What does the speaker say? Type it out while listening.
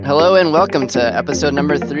Hello and welcome to episode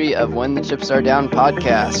number 3 of When the Chips Are Down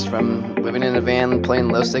podcast. From living in a van playing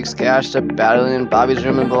low stakes cash to battling in Bobby's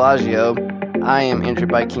room in Bellagio. I am Andrew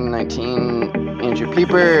by King 19, Andrew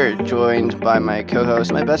Pieper, joined by my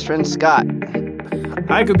co-host, my best friend Scott.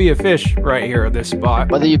 I could be a fish right here at this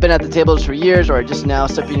spot. Whether you've been at the tables for years or just now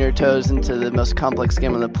stepping your toes into the most complex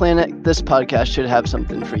game on the planet, this podcast should have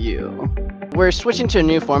something for you. We're switching to a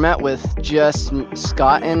new format with just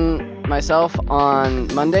Scott and myself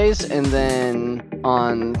on Mondays, and then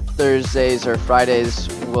on Thursdays or Fridays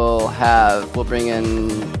we'll bring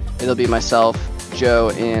in, it'll be myself, Joe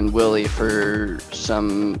and Willy for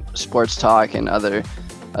some sports talk and other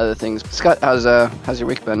things. Scott, how's your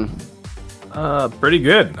week been? Pretty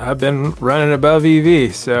good. I've been running above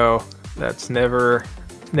EV, so that's never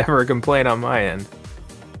a complaint on my end.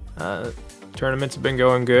 Tournaments have been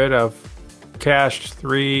going good. I've cashed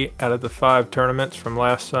 3 out of the 5 tournaments from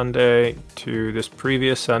last Sunday to this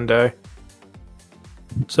previous Sunday,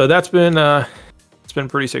 so that's been it's been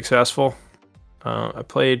pretty successful. I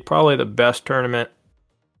played probably the best tournament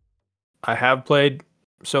I have played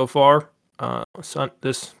so far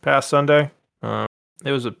this past Sunday.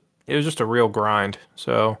 It was just a real grind.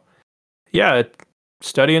 So yeah,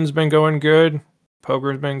 studying's been going good,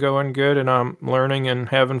 poker's been going good, and I'm learning and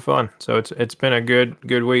having fun. So it's been a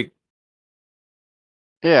good week.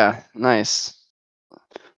 Yeah, nice.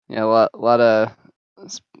 Yeah, a lot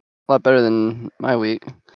better than my week.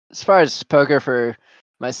 As far as poker for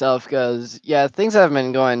myself goes, yeah, things haven't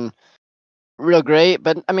been going real great,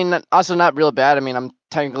 but I mean, also not real bad. I mean, I'm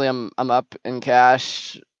up in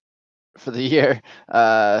cash for the year.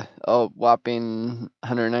 Whopping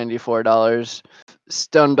 $194.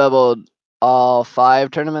 Stone doubled all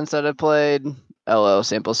 5 tournaments that I played. LO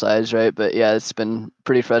sample size, right? But yeah, it's been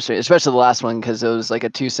pretty frustrating, especially the last one, because it was like a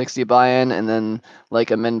 260 buy-in, and then like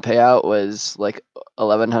a min payout was like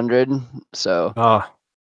 1100. So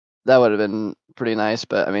that would have been pretty nice.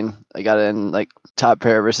 But I mean, I got in like top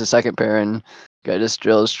pair versus second pair, and guy just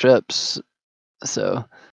drills trips. So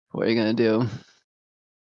what are you gonna do?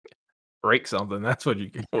 Break something. That's what you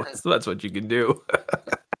can. That's what you can do.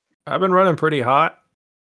 I've been running pretty hot.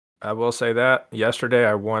 I will say that. Yesterday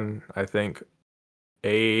I won, I think,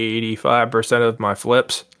 85% of my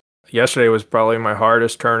flips. Yesterday was probably my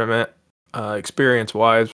hardest tournament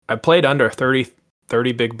experience-wise. I played under 30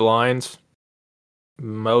 big blinds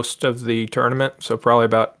most of the tournament, so probably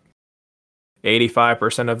about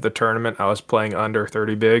 85% of the tournament I was playing under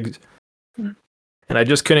 30 bigs. And I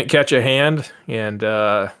just couldn't catch a hand, and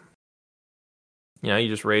you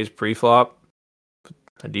just raise pre-flop,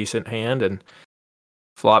 a decent hand, and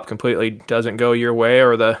flop completely doesn't go your way,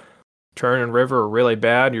 or the turn and river are really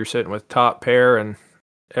bad. You're sitting with top pair, and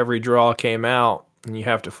every draw came out, and you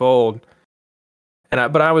have to fold.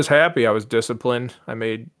 But I was happy. I was disciplined. I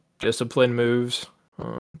made disciplined moves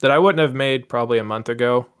that I wouldn't have made probably a month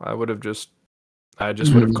ago. I would have would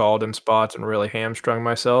have called in spots and really hamstrung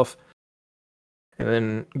myself. And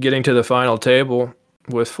then getting to the final table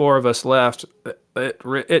with 4 of us left,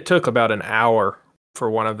 it took about an hour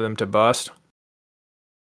for one of them to bust.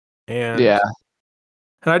 And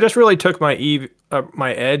I just really took my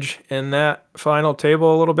edge in that final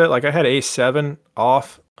table a little bit. Like I had ace-7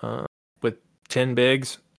 off with 10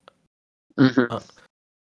 bigs, and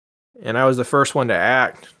I was the first one to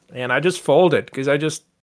act, and I just folded because I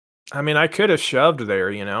could have shoved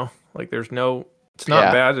there, like it's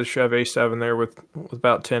not bad to shove ace-7 there with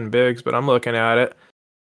about 10 bigs, but I'm looking at it.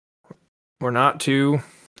 The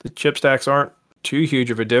chip stacks aren't too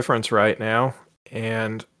huge of a difference right now.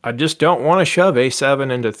 And I just don't want to shove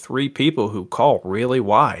ace-7 into 3 people who call really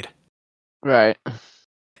wide. Right.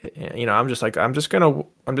 I'm just gonna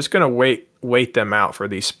wait them out for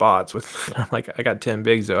these spots. I got 10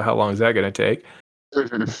 bigs though. How long is that gonna take?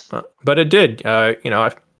 But it did. I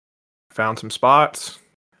found some spots,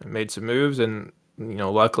 made some moves, and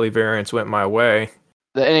luckily variance went my way.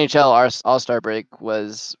 The NHL All-Star break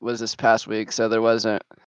was this past week, so there wasn't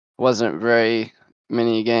very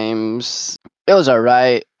many games. It was all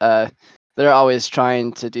right. They're always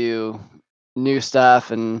trying to do new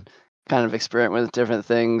stuff and kind of experiment with different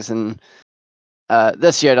things. And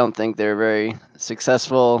this year, I don't think they're very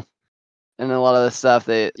successful in a lot of the stuff.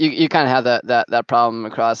 You kind of have that problem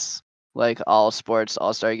across like all sports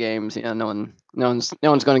All-Star games. No one's going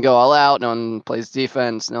to go all out. No one plays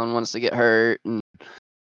defense. No one wants to get hurt. And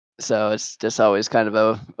so it's just always kind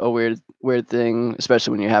of a weird thing,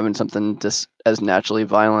 especially when you're having something just as naturally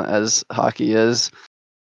violent as hockey is.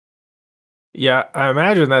 Yeah, I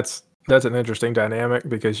imagine that's an interesting dynamic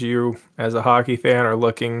because you, as a hockey fan, are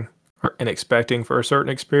looking and expecting for a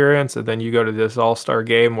certain experience, and then you go to this all-star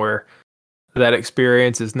game where that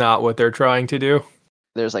experience is not what they're trying to do.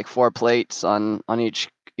 There's like 4 plates on each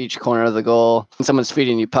corner of the goal. And someone's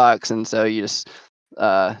feeding you pucks, and so you just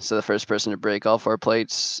so the first person to break all 4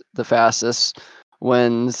 plates the fastest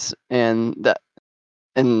wins. And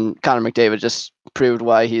Connor McDavid just proved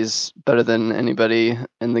why he's better than anybody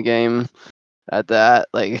in the game at that.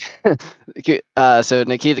 Like, so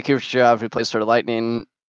Nikita Kucherov, who plays for the Lightning,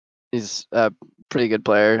 he's a pretty good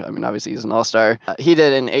player. I mean, obviously he's an all-star. He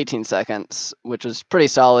did it in 18 seconds, which was pretty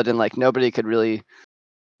solid, and like nobody could really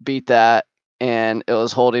beat that. And it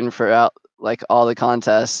was holding for out like all the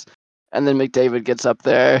contests. And then McDavid gets up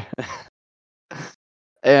there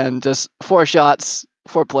and just 4 shots,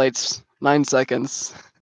 4 plates, 9 seconds.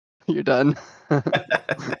 You're done.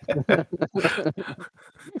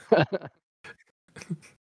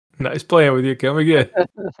 Nice playing with you. Come again.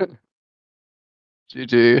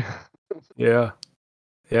 GG. Yeah.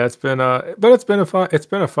 Yeah, it's been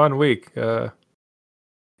a fun week. Yeah,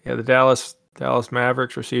 the Dallas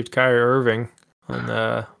Mavericks received Kyrie Irving on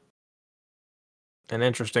an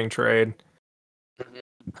interesting trade.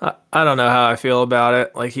 I don't know how I feel about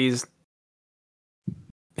it. Like he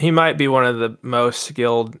might be one of the most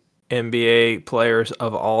skilled NBA players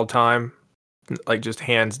of all time, like just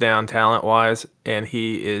hands down talent wise, and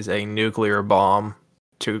he is a nuclear bomb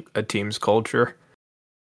to a team's culture.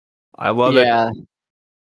 I love it.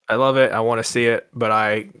 I love it. I want to see it, but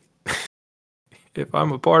if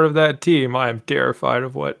I'm a part of that team, I am terrified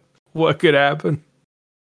of what could happen.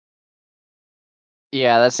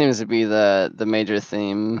 Yeah, that seems to be the major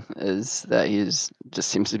theme, is that he's just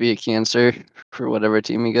seems to be a cancer for whatever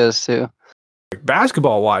team he goes to.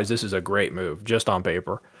 Basketball wise, this is a great move, just on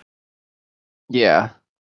paper. Yeah.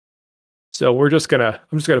 So I'm just gonna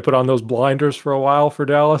put on those blinders for a while for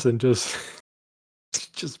Dallas and just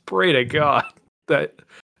pray to God that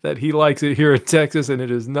he likes it here in Texas and it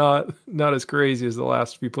is not as crazy as the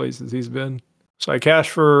last few places he's been. So I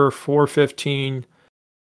cashed for $415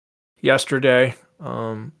 yesterday.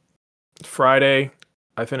 Friday,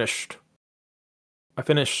 I finished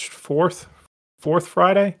fourth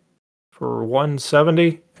Friday for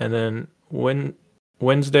 170, and then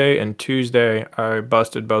Wednesday and Tuesday I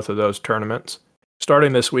busted both of those tournaments.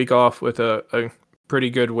 Starting this week off with a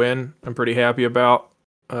pretty good win, I'm pretty happy about.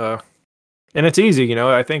 And it's easy, you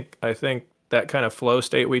know. I think that kind of flow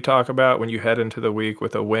state we talk about when you head into the week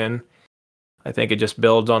with a win, I think it just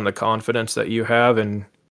builds on the confidence that you have, and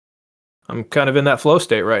I'm kind of in that flow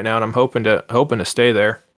state right now, and I'm hoping to stay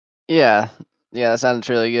there. Yeah, that sounds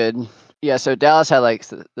really good. Yeah, so Dallas had like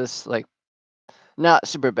this like not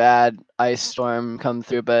super bad ice storm come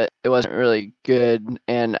through, but it wasn't really good,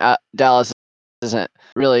 and Dallas isn't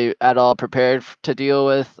really at all prepared to deal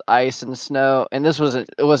with ice and snow. And it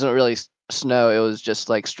wasn't really snow; it was just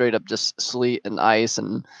like straight up just sleet and ice,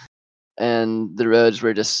 and the roads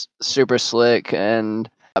were just super slick, and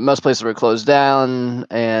most places were closed down,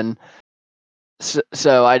 and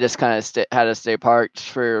so I just kind of had to stay parked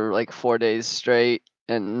for like 4 days straight,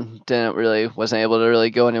 and wasn't able to really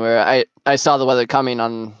go anywhere. I saw the weather coming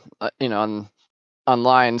on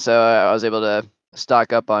online, so I was able to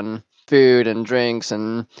stock up on food and drinks,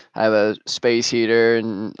 and I have a space heater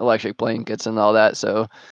and electric blankets and all that, so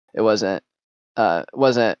it wasn't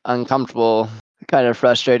uncomfortable. Kind of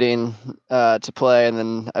frustrating to play. And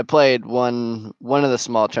then I played one of the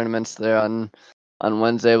small tournaments there on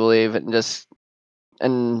Wednesday, I believe, and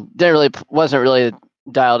wasn't really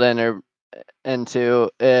dialed in or into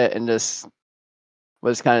it, and just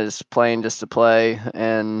was kind of just playing just to play.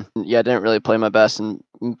 And yeah, didn't really play my best and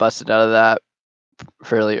busted out of that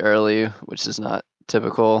fairly early, which is not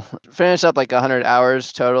typical. Finished up like 100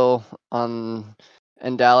 hours total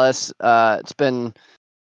in Dallas. It's been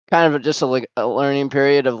kind of just a learning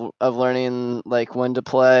period of learning like when to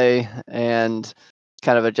play, and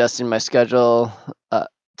kind of adjusting my schedule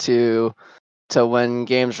to when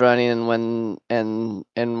games running and when and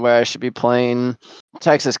where I should be playing.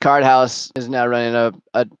 Texas Card House is now running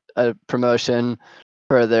a promotion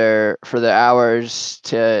for their hours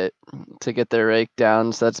to get their rake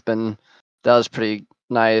down. So that was pretty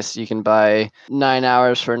nice. You can buy 9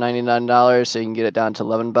 hours for $99, so you can get it down to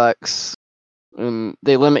 $11.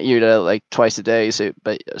 They limit you to like twice a day,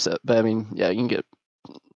 but I mean, yeah, you can get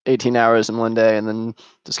 18 hours in one day and then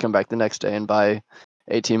just come back the next day and buy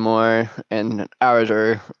 18 more, and hours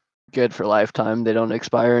are good for lifetime. They don't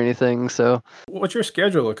expire or anything. So what's your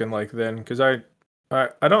schedule looking like then? Because I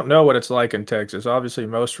don't know what it's like in Texas. Obviously,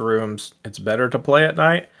 most rooms it's better to play at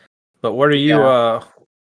night. But what are you?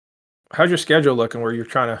 How's your schedule looking? Where you're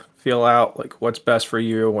trying to feel out like what's best for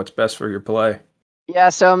you and what's best for your play? Yeah,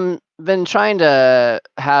 so I've been trying to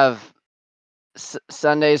have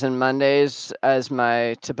Sundays and Mondays as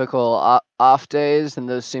my typical off days, and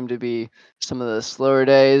those seem to be some of the slower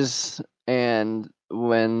days. And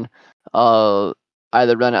when I'll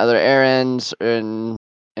either run other errands or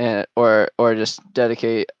just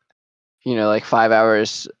dedicate, like 5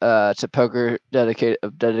 hours to poker, dedicated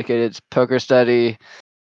to poker study.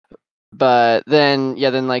 But then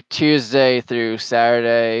like Tuesday through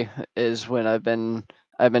Saturday is when I've been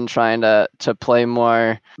trying to play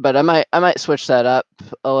more. But I might switch that up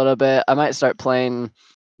a little bit. I might start playing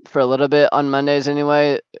for a little bit on Mondays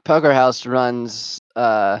anyway. Poker House runs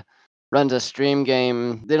a stream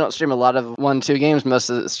game. They don't stream a lot of 1-2 games. Most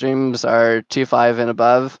of the streams are 2-5 and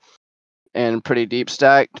above and pretty deep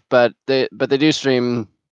stacked, but they do stream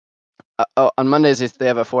on Mondays. They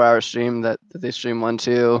have a 4-hour stream that they stream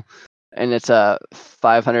 1-2, and it's a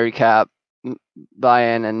 500 cap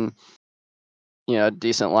buy-in, and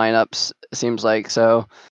decent lineups, seems like. So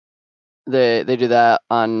they do that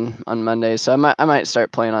on Mondays. So I might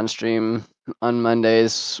start playing on stream on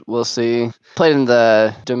Mondays. We'll see. Played in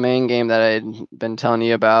the domain game that I'd been telling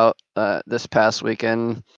you about this past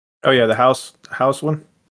weekend. Oh yeah, the house one.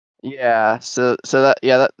 Yeah. So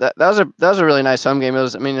that was a really nice home game. It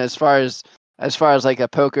was. I mean, as far as like a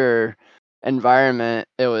poker environment,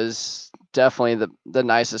 it was definitely the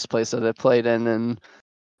nicest place that I played in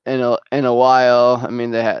a while. I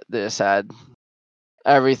mean, they just had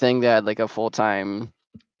everything. They had like a full-time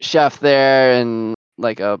chef there, and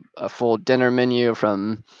like a full dinner menu,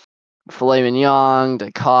 from filet mignon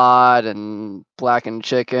to cod and blackened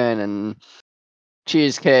chicken and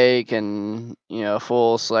cheesecake, and a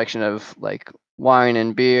full selection of like wine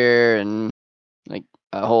and beer, and like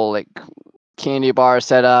a whole like candy bar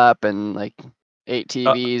set up, and like 8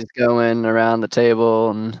 TVs going around the table,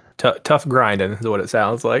 and tough grinding is what it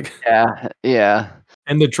sounds like. Yeah.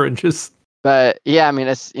 In the trenches. But yeah, I mean,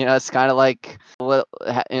 it's kind of like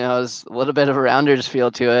it's a little bit of a Rounders feel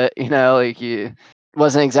to it. Like you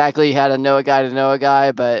wasn't exactly had to know a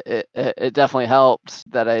guy, but it definitely helped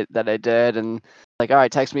that I did. And like, all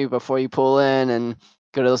right, text me before you pull in and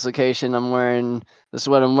go to this location. This is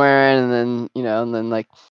what I'm wearing, and then like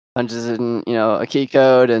punches in a key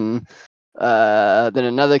code, and then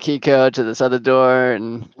another key code to this other door,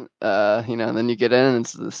 and and then you get in, and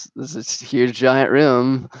it's this huge giant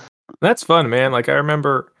room. That's fun, man. Like I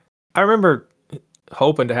remember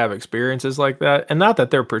hoping to have experiences like that, and not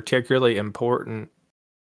that they're particularly important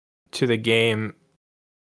to the game,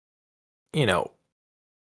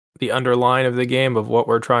 the underline of the game of what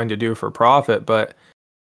we're trying to do for profit, but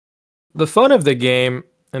the fun of the game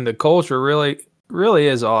and the culture really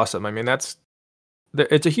is awesome. I mean, it's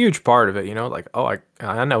a huge part of it, like, oh,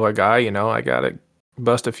 I know a guy, I got to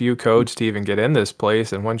bust a few codes to even get in this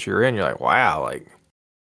place, and once you're in, you're like, wow, like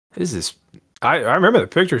this is. I remember the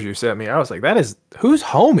pictures you sent me. I was like, whose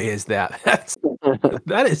home is that?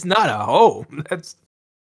 That is not a home.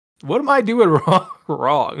 What am I doing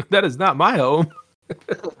wrong? That is not my home.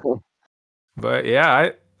 But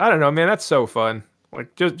yeah, I don't know, man. That's so fun.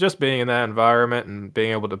 Like just being in that environment and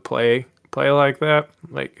being able to play like that.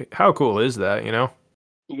 Like, how cool is that?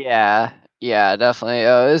 Yeah, definitely.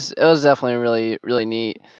 It was definitely really, really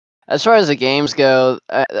neat. As far as the games go,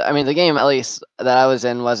 I mean, the game, at least that I was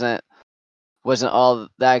in, wasn't all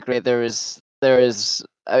that great. It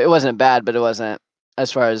wasn't bad, but it wasn't,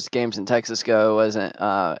 as far as games in Texas go,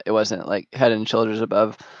 it wasn't like head and shoulders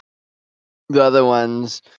above the other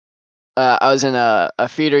ones. I was in a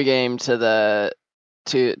feeder game to the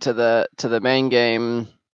main game,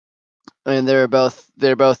 and they're both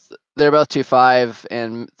 2-5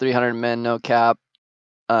 and 300 men, no cap.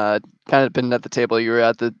 Kind of been at the table you were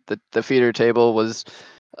at. The feeder table was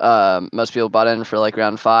most people bought in for like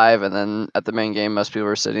round 5, and then at the main game most people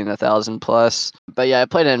were sitting 1,000 plus. But yeah, I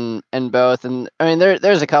played in both, and I mean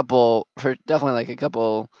there's a couple, for definitely like a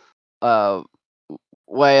couple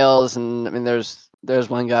whales, and I mean there's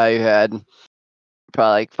one guy who had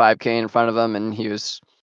probably like 5K in front of him, and he was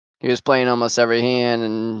playing almost every hand,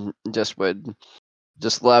 and just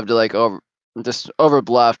love to like over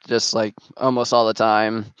bluffed just like almost all the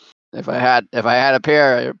time. If I had a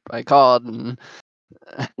pair, I called, and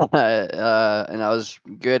and I was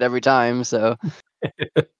good every time. So,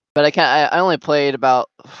 but I only played about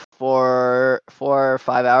 4 or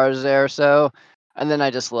 5 hours there or so, and then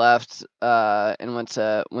I just left and went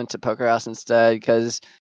to Poker House instead, because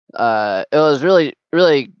it was really,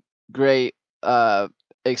 really great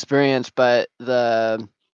experience, but it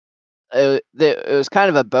was kind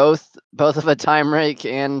of a both of a time rake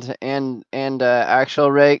and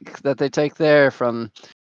actual rake that they take there. From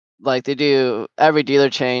like, they do every dealer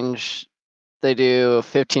change they do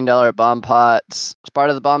 $15 bomb pots. It's part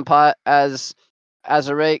of the bomb pot as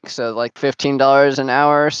a rake, so like $15 an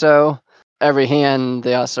hour or so. Every hand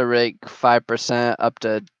they also rake 5% up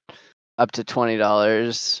to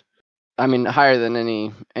 $20. I mean, higher than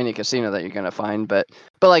any casino that you're gonna find, but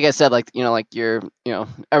like I said, like like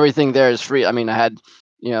everything there is free. I mean, I had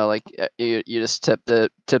like you just tip the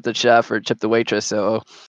chef or tip the waitress. So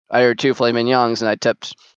I ordered 2 filet mignons and I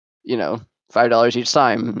tipped $5 each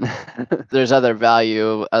time. There's other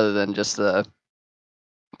value other than just the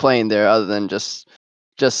playing there, other than just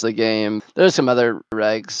the game. There's some other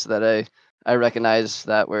regs that I recognize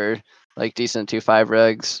that were like decent 2-5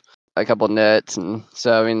 regs, a couple nits, and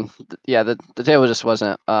so I mean, yeah, the table just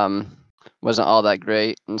wasn't all that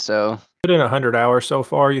great, and so Put in 100 hours so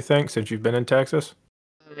far, you think, since you've been in Texas?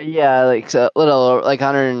 yeah, like so a little like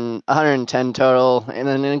 110 total, and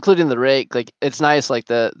then including the rake. Like it's nice, like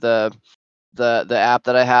the app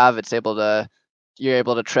that I have, you're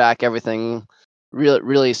able to track everything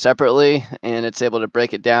really separately, and it's able to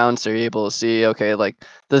break it down, so you're able to see, okay, like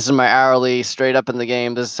this is my hourly straight up in the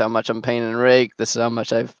game, this is how much I'm paying in rake, this is how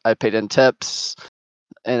much I paid in tips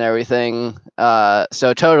and everything.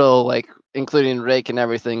 So total, like including rake and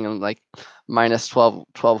everything, I'm like minus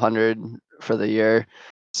 1200 for the year.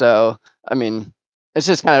 So I mean, it's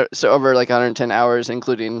just kind of so over like 110 hours,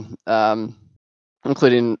 including 4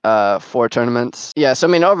 tournaments. Yeah, so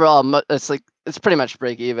I mean overall it's pretty much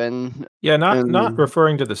break even. Yeah, not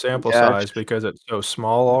referring to the sample Yeah. size because it's so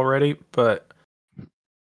small already, but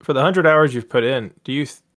for the 100 hours you've put in, do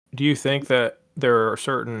you think that there are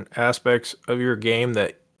certain aspects of your game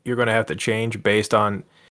that you're going to have to change based on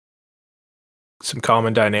some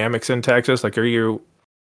common dynamics in Texas? Like, are you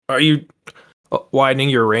widening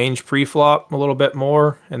your range pre-flop a little bit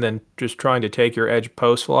more and then just trying to take your edge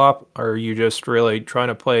post-flop? Or are you just really trying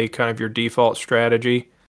to play kind of your default strategy,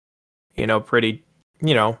 pretty,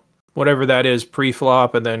 whatever that is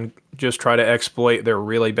pre-flop, and then just try to exploit their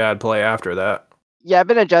really bad play after that? Yeah, I've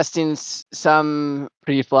been adjusting some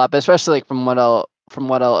pre-flop, especially like from what I'll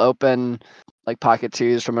open, like pocket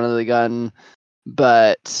twos from under the gun,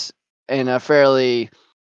 but in a fairly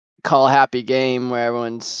call happy game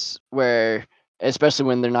where especially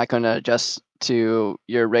when they're not going to adjust to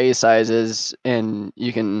your raise sizes, and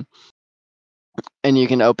you can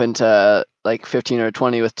open to like 15 or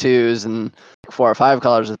 20 with twos and 4 or 5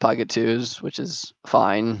 colors with pocket twos, which is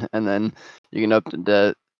fine, and then you can open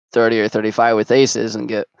to 30 or 35 with aces and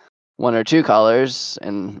get 1 or 2 colors,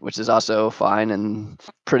 and which is also fine and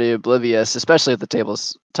pretty oblivious, especially if the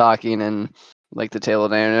table's talking and like the table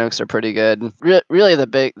dynamics are pretty good. Really,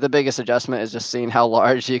 the biggest adjustment is just seeing how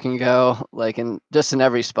large you can go, like in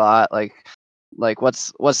every spot. Like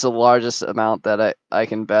what's the largest amount that I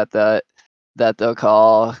can bet that they'll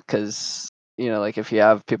call, because like if you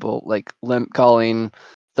have people like limp calling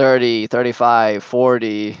 30, 35,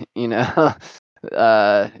 40, you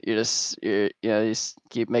just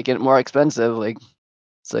keep making it more expensive. Like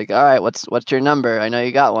it's like, all right, what's your number? I know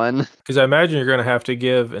you got one. Because I imagine you're going to have to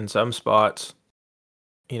give in some spots.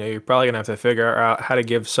 You're probably going to have to figure out how to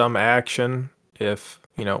give some action if,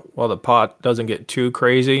 while the pot doesn't get too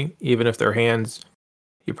crazy, even if their hands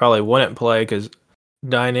you probably wouldn't play, because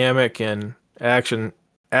dynamic and action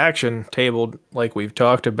tabled, like we've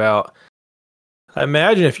talked about. I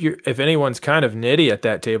imagine if anyone's kind of nitty at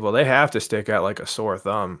that table, they have to stick out like a sore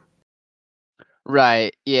thumb.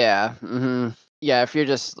 Right. Yeah. Yeah. If you're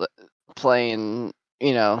just playing,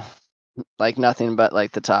 like nothing but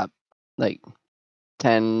like the top, like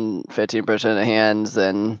 10-15% of hands,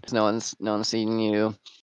 then no one's seeing you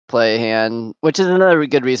play a hand, which is another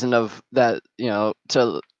good reason of that,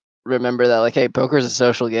 to remember that, like, hey, poker is a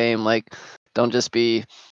social game. Like, don't just be,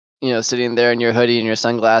 sitting there in your hoodie and your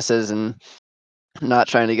sunglasses and not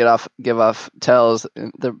trying to give off tells.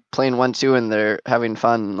 They're playing 1-2 and they're having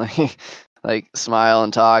fun. Like smile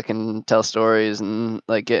and talk and tell stories and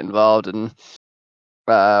like get involved and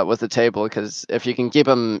with the table, because if you can keep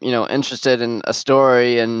them interested in a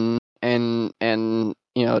story and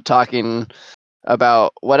talking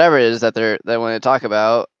about whatever it is that they want to talk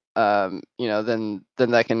about, then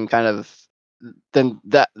that can kind of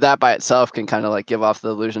that by itself can kind of like give off the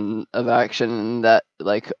illusion of action, that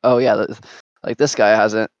like, oh yeah, like this guy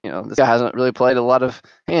hasn't really played a lot of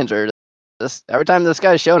hands, or this every time this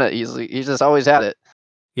guy's shown it, he's just always had it.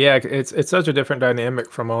 Yeah, it's such a different dynamic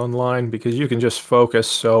from online, because you can just focus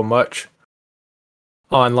so much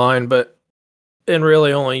online, and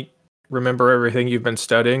really only remember everything you've been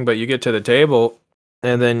studying. But you get to the table,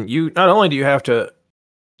 and then you not only do you have to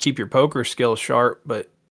keep your poker skills sharp, but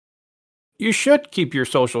you should keep your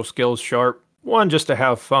social skills sharp one, just to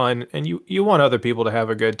have fun, and you want other people to have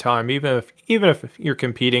a good time, even if you're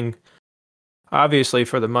competing, obviously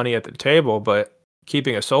for the money at the table, but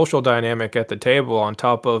keeping a social dynamic at the table on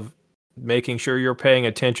top of making sure you're paying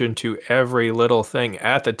attention to every little thing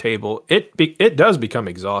at the table, it does become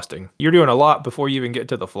exhausting. You're doing a lot before you even get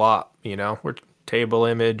to the flop. We're table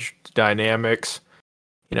image dynamics.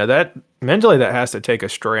 That mentally that has to take a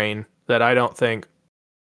strain that I don't think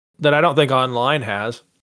online has.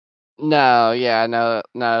 No, yeah, no,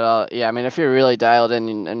 not at all. Yeah, I mean, if you're really dialed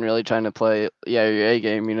in and really trying to play, yeah, your A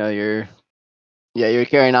game, you're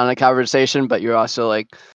carrying on a conversation, but you're also like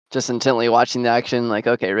just intently watching the action. Like,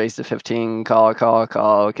 okay, raise to 15, call, call,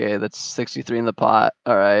 call. Okay, that's 63 in the pot.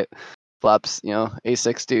 All right, flops.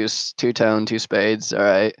 A6 deuce, two tone, two spades. All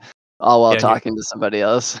right, all while Yeah, and talking to somebody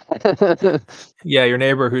else. your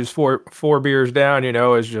neighbor who's four beers down,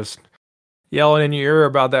 is just yelling in your ear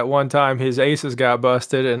about that one time his aces got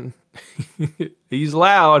busted, and he's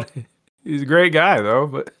loud. He's a great guy though,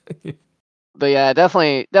 but But yeah,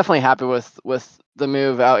 definitely happy with the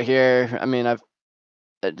move out here. I mean, I've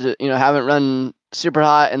haven't run super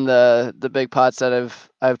hot in the big pots that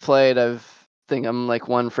I've played. Think I'm like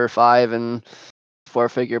 1 for 5 in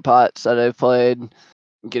 4-figure pots that I've played,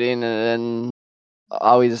 getting it in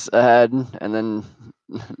always ahead, and then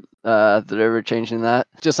the river changing that.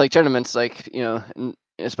 Just like tournaments, like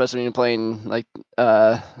especially when you're playing like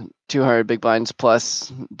 200 big blinds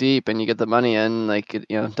plus deep, and you get the money in. Like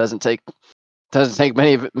doesn't take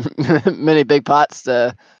many many big pots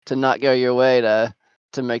to not go your way to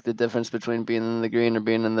make the difference between being in the green or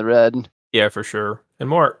being in the red. yeah, for sure. And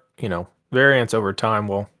more, variance over time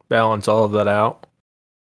will balance all of that out.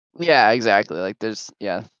 Yeah, exactly. Like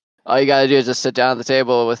all you gotta do is just sit down at the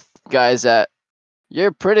table with guys that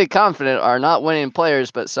you're pretty confident are not winning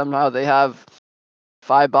players, but somehow they have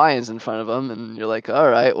 5 buy-ins in front of them, and you're like, all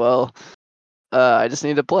right, well, I just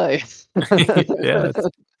need to play. Yeah,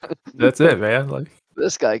 that's it, man. Like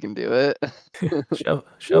This guy can do it.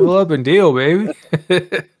 shovel up and deal, baby.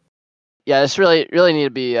 Yeah, it's really need to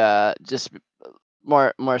be just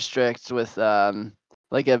more strict with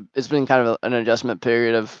it's been kind of an adjustment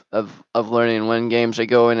period of learning when games are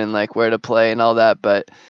going and like where to play and all that, but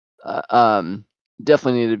uh, um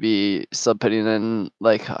definitely need to be sub putting in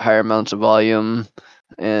like higher amounts of volume,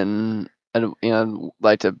 and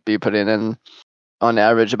like to be putting in on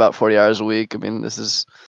average about 40 hours a week. I mean, this is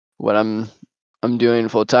what I'm doing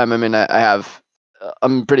full time. I mean,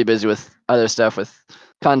 I'm pretty busy with other stuff, with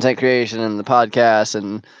content creation and the podcast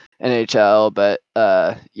and NHL, but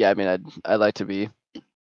yeah, I mean, I'd like to be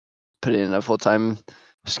putting in a full time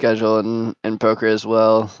schedule in poker as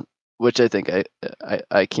well, which I think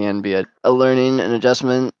I can be a learning and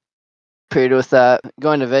adjustment period with that.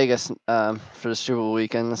 Going to Vegas for the Super Bowl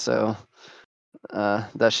weekend, so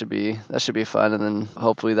that should be fun, and then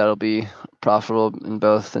hopefully that'll be profitable in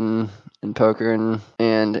both in poker and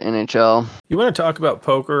NHL. You want to talk about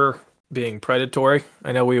poker being predatory?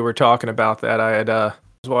 I know we were talking about that. I was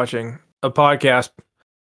watching a podcast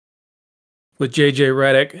with JJ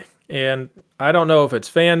Redick, and I don't know if it's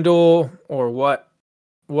FanDuel or what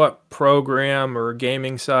program or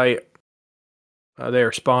gaming site they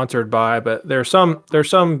are sponsored by, but there's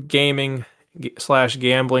some gaming /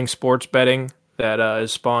 gambling sports betting that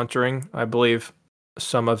is sponsoring, I believe,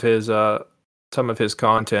 some of his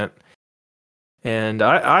content. And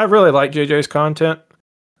I really like JJ's content.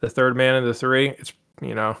 The third man of the three.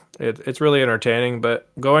 It's really entertaining. But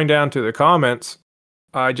going down to the comments,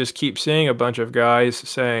 I just keep seeing a bunch of guys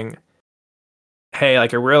saying, "Hey,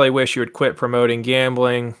 like I really wish you would quit promoting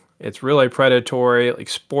gambling. It's really predatory. Like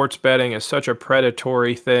sports betting is such a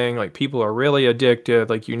predatory thing. Like people are really addicted.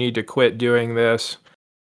 Like you need to quit doing this."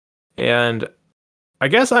 And I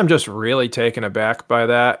guess I'm just really taken aback by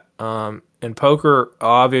that. And poker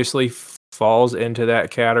obviously falls into that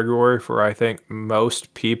category for I think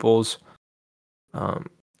most people's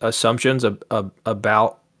assumptions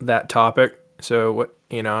about that topic. So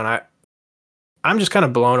and I'm just kind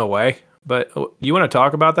of blown away. But you want to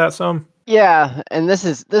talk about that some? Yeah, and this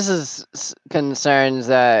is concerns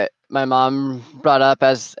that my mom brought up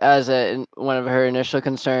as one of her initial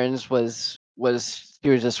concerns was she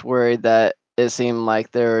was just worried that it seemed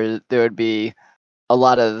like there would be a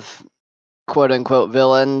lot of quote unquote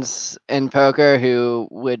villains in poker who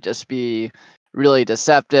would just be really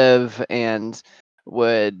deceptive and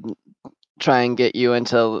would try and get you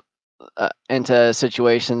into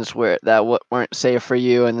situations where weren't safe for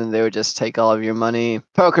you, and then they would just take all of your money.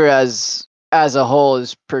 Poker as a whole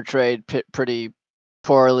is portrayed pretty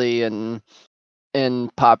poorly in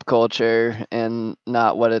pop culture and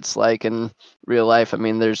not what it's like in real life. I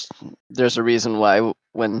mean, there's a reason why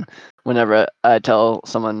whenever I tell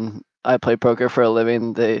someone I play poker for a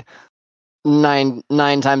living, they nine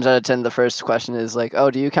times out of 10 the first question is like, "Oh,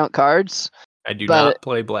 do you count cards?" I do But not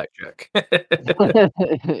play blackjack.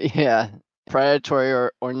 yeah, predatory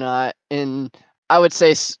or not, I would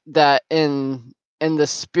say that in the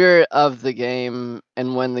spirit of the game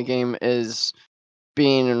and when the game is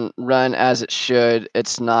being run as it should,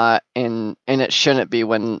 it's not, and it shouldn't be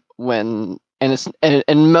and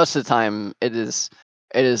most of the time it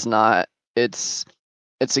is not. It's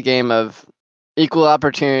a game of equal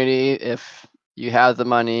opportunity. If you have the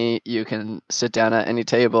money, you can sit down at any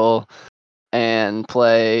table and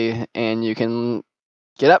play, and you can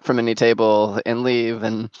get up from any table and leave,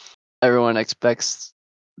 and everyone expects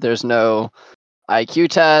there's no IQ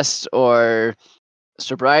test or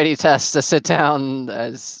sobriety test to sit down,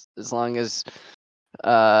 as long as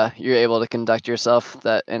you're able to conduct yourself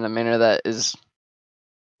that in a manner that is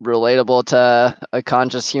relatable to a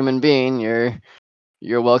conscious human being.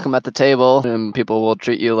 You're welcome at the table, and people will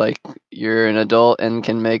treat you like you're an adult and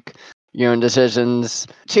can make your own decisions.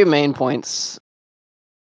 Two main points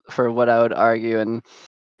for what I would argue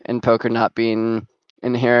in poker not being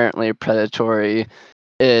inherently predatory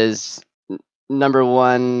is, number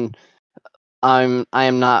one, I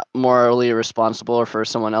am not morally responsible for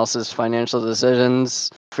someone else's financial decisions.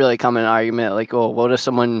 Really common argument like, oh, what if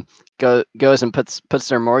someone goes and puts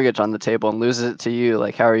their mortgage on the table and loses it to you?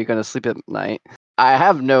 Like, how are you going to sleep at night? I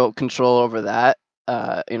have no control over that.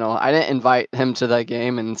 I didn't invite him to that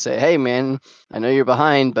game and say, hey man, I know you're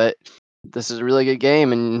behind, but this is a really good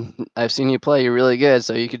game and I've seen you play. You're really good,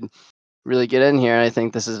 so you could really get in here. And I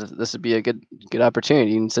think this would be a good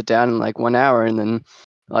opportunity. You can sit down in like 1 hour and then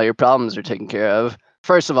all your problems are taken care of.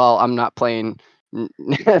 First of all, I'm not playing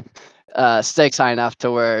stakes high enough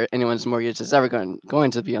to where anyone's mortgage is ever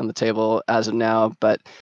going to be on the table as of now. But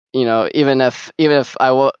even if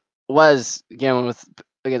I was gambling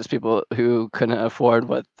against people who couldn't afford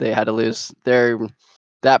what they had to lose,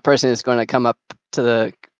 that person is going to come up to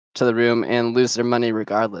the room and lose their money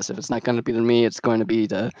regardless. If it's not going to be to me, it's going to be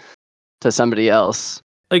to somebody else.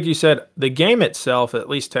 Like you said, the game itself, at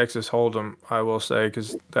least Texas Hold'em, I will say,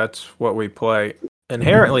 because that's what we play,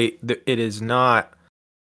 inherently, it is not,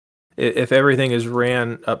 if everything is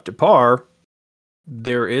ran up to par,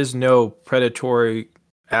 there is no predatory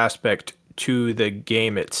aspect to the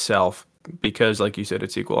game itself, because, like you said,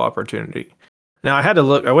 it's equal opportunity. Now,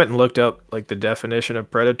 I went and looked up like the definition of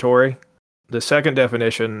predatory. The second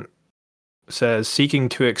definition says seeking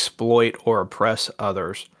to exploit or oppress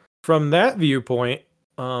others. From that viewpoint,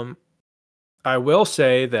 I will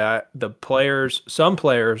say that some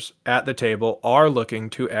players at the table are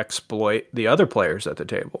looking to exploit the other players at the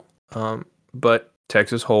table. But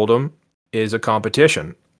Texas Hold'em is a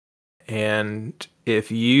competition. And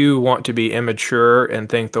if you want to be immature and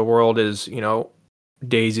think the world is,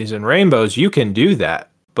 daisies and rainbows, you can do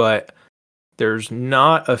that. But there's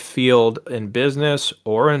not a field in business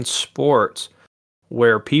or in sports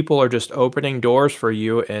where people are just opening doors for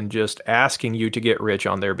you and just asking you to get rich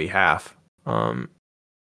on their behalf.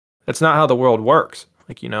 That's not how the world works.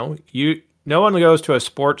 Like, no one goes to a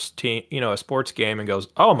sports team, a sports game and goes,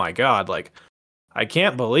 oh my God, like, I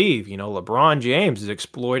can't believe, LeBron James is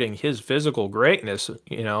exploiting his physical greatness,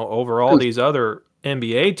 over all these other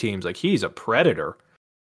NBA teams. Like, he's a predator.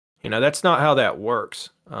 That's not how that works.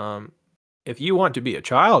 If you want to be a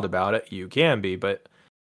child about it, you can be, but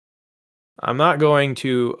I'm not going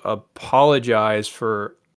to apologize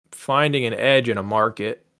for finding an edge in a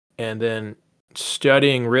market and then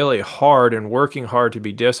studying really hard and working hard to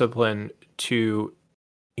be disciplined to,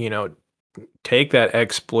 take that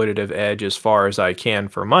exploitative edge as far as I can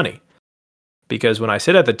for money. Because when I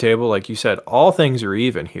sit at the table, like you said, all things are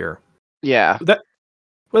even here. Yeah.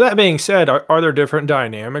 With that being said, are there different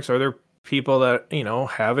dynamics? Are there people that,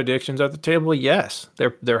 have addictions at the table? Yes.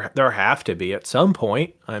 There have to be at some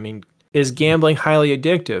point. I mean, is gambling highly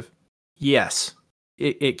addictive? Yes,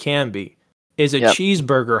 it can be. Is a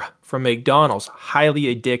cheeseburger from McDonald's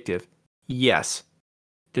highly addictive? Yes.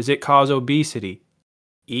 Does it cause obesity?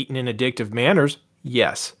 Eaten in addictive manners?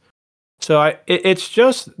 Yes. So it's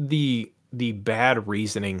just the bad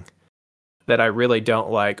reasoning that I really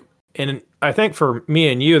don't like. And I think for me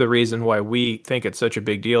and you, the reason why we think it's such a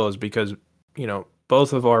big deal is because,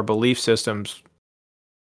 both of our belief systems,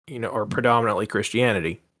 are predominantly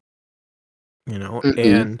Christianity.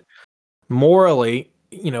 And morally,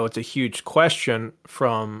 it's a huge question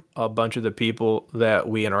from a bunch of the people that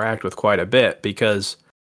we interact with quite a bit because,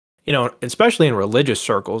 especially in religious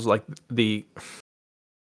circles, like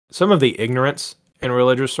some of the ignorance in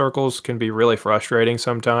religious circles can be really frustrating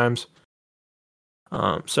sometimes.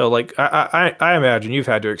 So like I imagine you've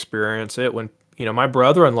had to experience it when, my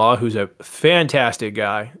brother-in-law, who's a fantastic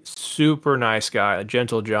guy, super nice guy, a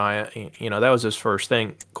gentle giant, that was his first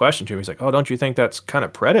question to me. He's like, "Oh, don't you think that's kind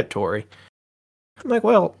of predatory?" I'm like,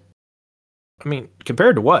 "Well, I mean,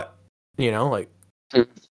 compared to what? Like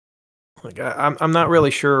I'm not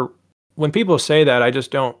really sure. When people say that,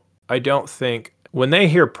 I don't think when they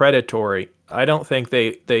hear predatory, I don't think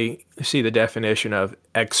they see the definition of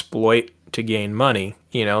exploit to gain money.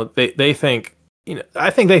 They think, I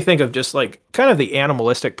think they think of just like kind of the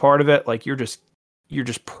animalistic part of it. Like you're just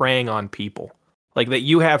preying on people. Like that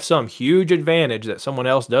you have some huge advantage that someone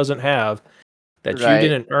else doesn't have that you Right.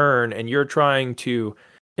 didn't earn, and you're trying to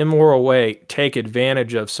immoral way take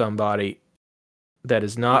advantage of somebody that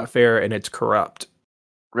is not fair and it's corrupt.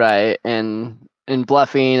 Right. And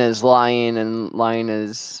bluffing is lying, and lying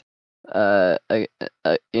is a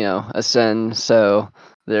sin. So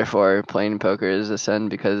therefore, playing poker is a sin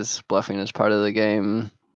because bluffing is part of the game.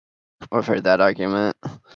 I've heard that argument.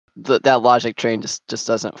 That logic train just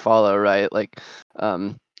doesn't follow, right? Like,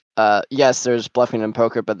 yes, there's bluffing in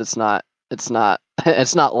poker, but it's not it's not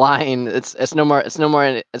lying. It's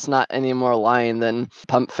not any more lying than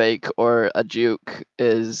pump fake or a juke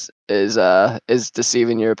is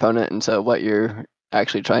deceiving your opponent into what you're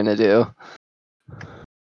actually trying to do.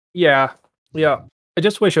 Yeah. Yeah. I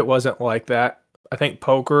just wish it wasn't like that. I think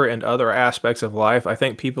poker and other aspects of life, I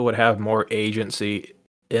think people would have more agency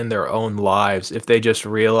in their own lives if they just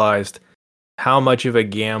realized how much of a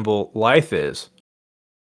gamble life is.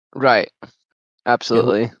 Right. And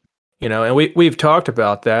Absolutely. and we've talked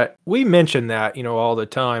about that. We mention that, all the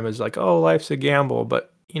time as like, oh, life's a gamble,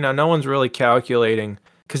 but no one's really calculating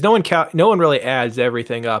because no one really adds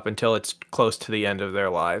everything up until it's close to the end of their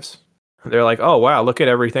lives. They're like, oh wow, look at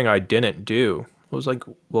everything I didn't do. I was like,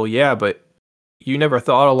 well, yeah, but you never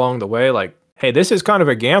thought along the way, like, hey, this is kind of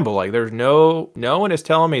a gamble. Like, there's no one is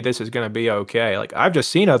telling me this is going to be okay. Like, I've just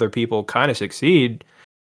seen other people kind of succeed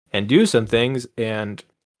and do some things and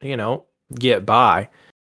get by.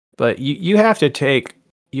 But you have to take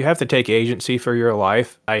agency for your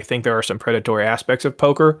life. I think there are some predatory aspects of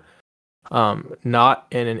poker, not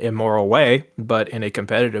in an immoral way, but in a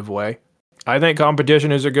competitive way. I think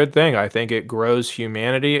competition is a good thing. I think it grows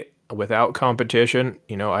humanity. Without competition,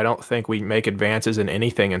 I don't think we make advances in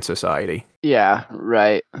anything in society. Yeah,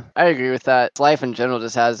 right. I agree with that. Life in general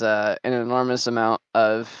just has an enormous amount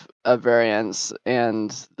of variance,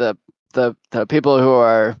 and the people who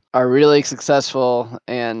are really successful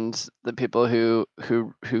and the people who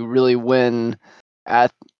really win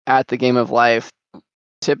at at the game of life,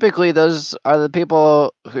 typically those are the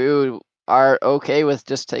people who are okay with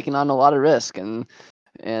just taking on a lot of risk, and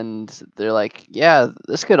they're like, yeah,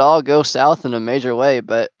 this could all go south in a major way,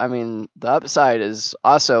 but I mean, the upside is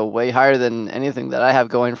also way higher than anything that I have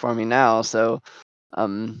going for me now. So,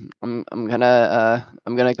 I'm gonna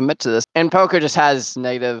commit to this. And poker just has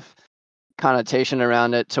negative connotation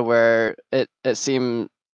around it to where it seems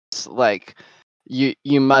like you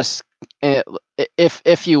must eh,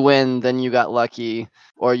 if you win, then you got lucky,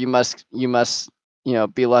 or you must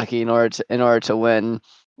be lucky in order to win,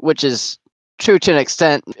 which is true to an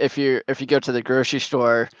extent. If you go to the grocery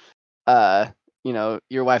store, uh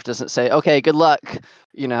your wife doesn't say, okay, good luck,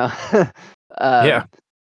 you know. Yeah, um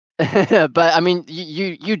but I mean,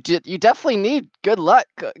 you definitely need good luck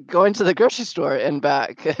going to the grocery store and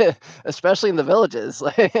back, especially in the villages.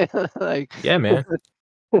 Like, yeah, man.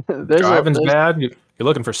 Driving's there's bad. You're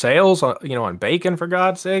looking for sales, on bacon for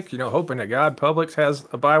God's sake. Hoping to God Publix has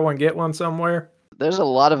a buy one get one somewhere. there's a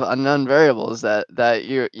lot of unknown variables that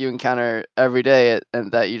you encounter every day,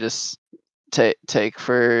 and that you just take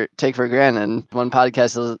for granted. One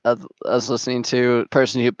podcast I was listening to, a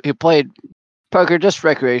person who played poker just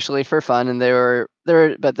recreationally for fun, and they were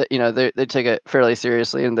but they take it fairly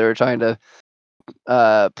seriously, and they were trying to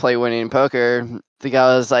play winning poker. The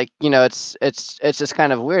guy was like, it's just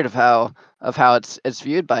kind of weird of how it's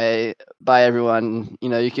viewed by everyone.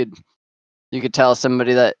 You could tell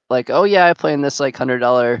somebody that, like, oh yeah, I play in this like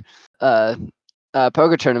 $100 uh,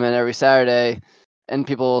 poker tournament every Saturday, and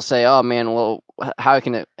people will say, oh man, well, how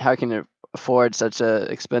can it afford such a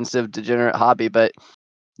expensive degenerate hobby? But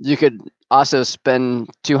you could also spend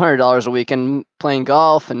 $200 a weekend playing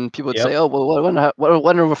golf, and people would say, Yep. "Oh, well, what a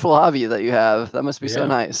wonderful hobby that you have. That must be so Yeah.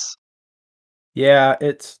 nice." Yeah,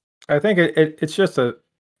 I think it's just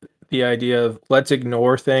the idea of let's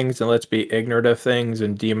ignore things and let's be ignorant of things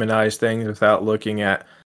and demonize things without looking at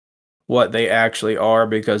what they actually are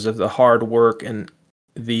because of the hard work and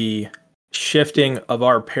the shifting of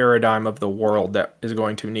our paradigm of the world that is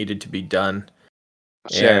going to needed to be done.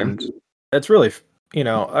 Sure. And that's really, you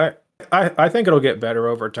know, I think it'll get better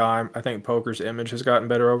over time. I think poker's image has gotten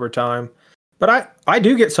better over time. But I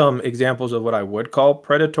do get some examples of what I would call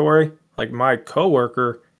predatory. Like my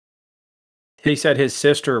coworker, he said his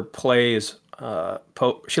sister plays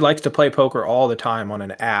she likes to play poker all the time on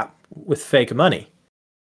an app with fake money.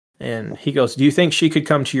 And he goes, "Do you think she could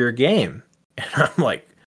come to your game?" And I'm like,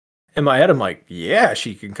 in my head, I'm like, "Yeah,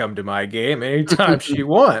 she can come to my game anytime she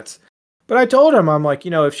wants." But I told him, I'm like,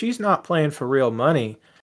 if she's not playing for real money,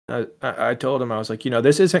 I told him, I was like,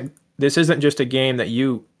 this isn't just a game that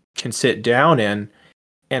you can sit down in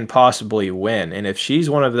and possibly win. And if she's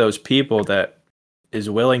one of those people that is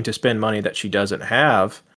willing to spend money that she doesn't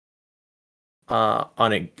have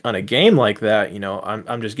on a game like that,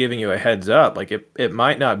 I'm just giving you a heads up. Like it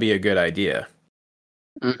might not be a good idea.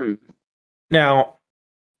 Mm-hmm. Now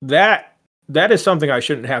that is something I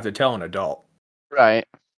shouldn't have to tell an adult, Right?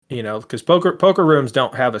 Because poker rooms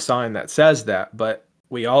don't have a sign that says that, but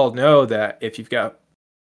we all know that if you've got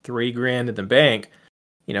 $3,000 in the bank,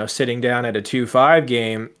 sitting down at a 2-5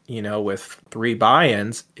 game, with 3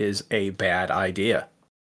 buy-ins is a bad idea.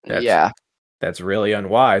 That's really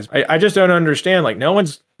unwise. I just don't understand. Like no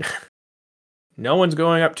one's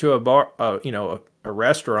going up to a bar, a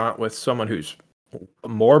restaurant with someone who's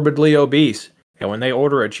morbidly obese, and when they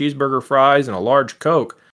order a cheeseburger, fries, and a large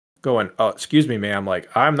Coke, going, "Oh, excuse me, ma'am. Like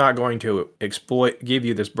I'm not going to give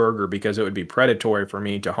you this burger because it would be predatory for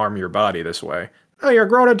me to harm your body this way." No, you're a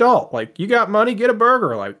grown adult. Like you got money, get a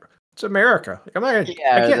burger. Like it's America. I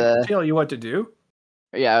can't tell you what to do.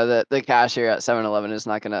 Yeah, the cashier at 7-Eleven is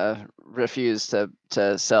not going to refuse to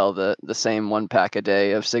sell the same 1 pack a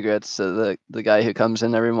day of cigarettes to the guy who comes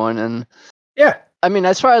in every morning. Yeah. I mean,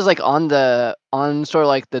 as far as like on sort of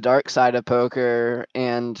like the dark side of poker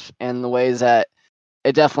and the ways that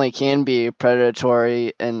it definitely can be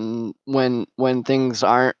predatory, and when things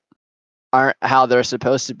aren't how they're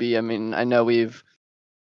supposed to be. I mean, I know we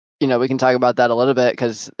can talk about that a little bit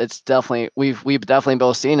because it's definitely we've definitely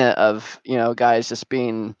both seen it of guys just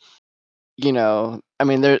being I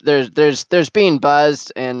mean there's being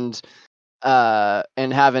buzzed and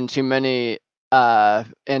having too many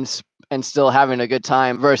and still having a good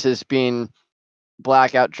time versus being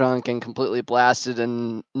blackout drunk and completely blasted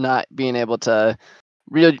and not being able to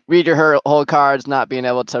read your whole cards, not being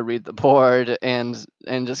able to read the board, and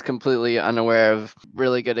just completely unaware of.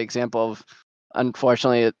 Really good example of,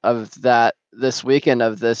 unfortunately, of that this weekend,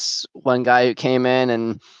 of this one guy who came in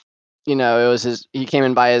and it was he came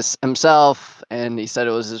in by himself, and he said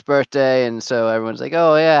it was his birthday, and so everyone's like,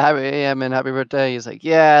 "Oh yeah, happy birthday." He's like,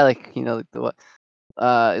 "Yeah, like like the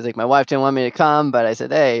he's like, my wife didn't want me to come, but I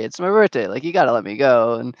said, hey, it's my birthday, like you gotta let me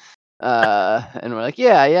go." And we're like,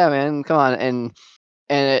 yeah man, come on. And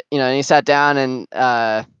and he sat down, and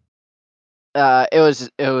it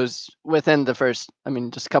was within the first, I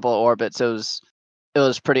mean, just a couple of orbits, it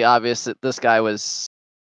was pretty obvious that this guy was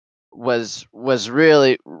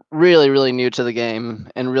really really new to the game,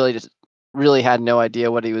 and really had no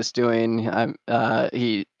idea what he was doing.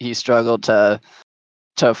 He struggled to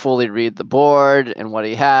fully read the board and what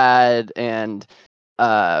he had, and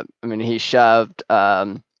I mean, he shoved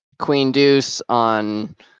queen deuce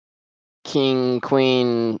on king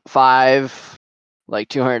queen 5, like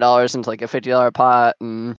 $200 into like a $50 pot,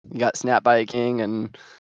 and he got snapped by a king and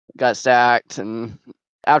got stacked. And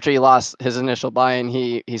after he lost his initial buy-in,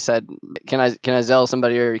 he said, can I Zelle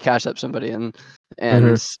somebody or cash up somebody, and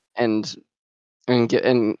does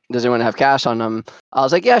anyone have cash on them? I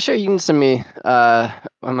was like, yeah, sure, you can send me how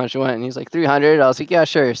much you want. And he's like, 300. I was like, yeah,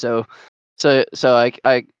 sure. So he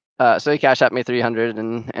cashed out me 300,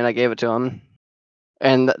 and I gave it to him.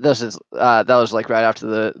 And that was like right after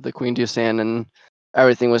the queen deuce hand, and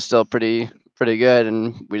everything was still pretty good,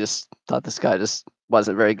 and we just thought this guy just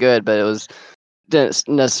wasn't very good, but didn't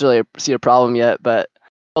necessarily see a problem yet. But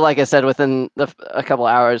like I said, within a couple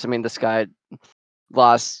hours, I mean, this guy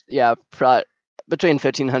lost, between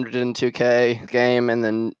 1,500 and 2K game, and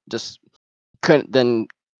then just couldn't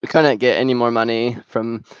get any more money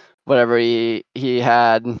from whatever he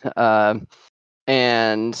had,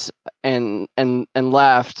 and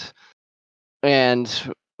left,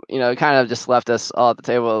 and kind of just left us all at the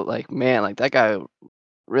table like, man, like that guy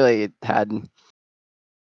really had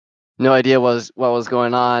no idea what was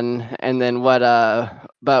going on. And then what the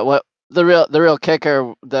real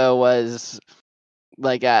kicker though was,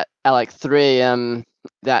 like at like 3 a.m.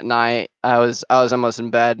 that night, I was almost in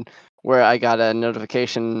bed, where I got a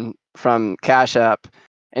notification from Cash App,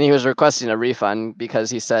 and he was requesting a refund because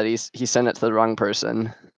he said he sent it to the wrong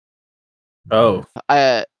person. Oh,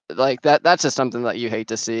 I like that. That's just something that you hate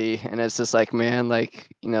to see, and it's just like, man, like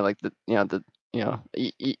like the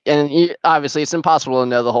obviously it's impossible to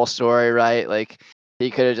know the whole story, right? Like he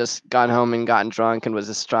could have just gone home and gotten drunk and was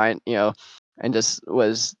just trying, and just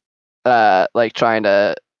was like trying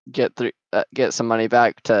to get some money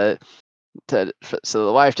back so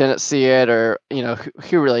the wife didn't see it, or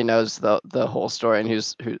who really knows the whole story, and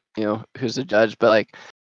who's the judge. But like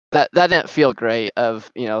that didn't feel great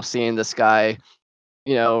of seeing this guy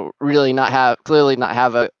really clearly not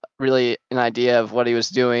have an idea of what he was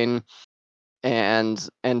doing, and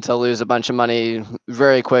to lose a bunch of money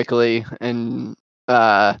very quickly, and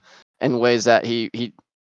in ways that he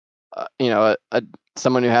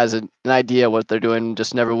someone who has an idea what they're doing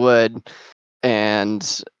just never would,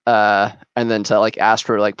 and then to like ask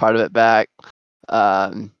for like part of it back.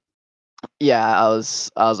 Yeah, I was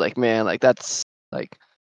like, man, like that's like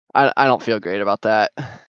I don't feel great about that.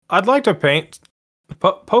 I'd like to paint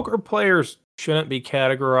poker players shouldn't be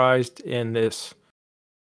categorized in this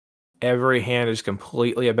every hand is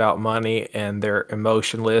completely about money and they're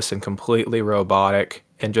emotionless and completely robotic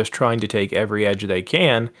and just trying to take every edge they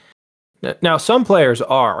can. Now, some players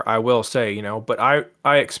are, I will say, but I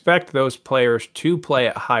expect those players to play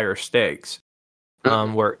at higher stakes,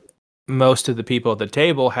 where most of the people at the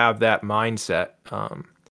table have that mindset.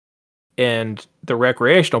 And the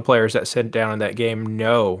recreational players that sit down in that game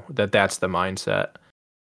know that that's the mindset.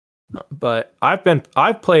 But I've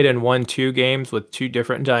played in 1-2 games with two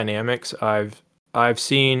different dynamics. I've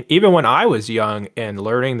seen, even when I was young and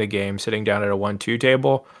learning the game, sitting down at a 1-2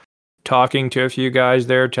 table, talking to a few guys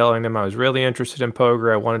there, telling them I was really interested in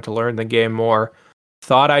poker. I wanted to learn the game more.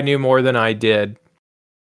 Thought I knew more than I did.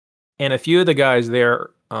 And a few of the guys there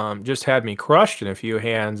just had me crushed in a few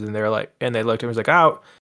hands, and they looked at me and was like, "Oh,"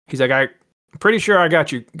 he's like, "I'm pretty sure I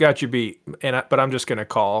got you beat, but I'm just gonna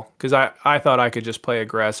call," because I thought I could just play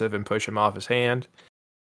aggressive and push him off his hand.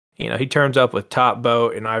 He turns up with top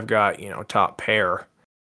boat, and I've got top pair,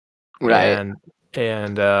 right?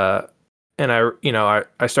 And I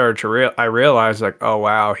started to I realized like, oh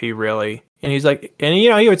wow, he really. And he's like, and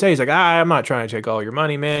he would say, he's like, I'm not trying to take all your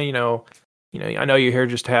money, man. I know you're here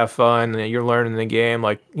just to have fun, and you're learning the game.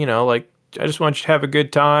 Like, like I just want you to have a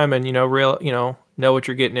good time, and know what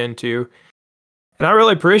you're getting into. And I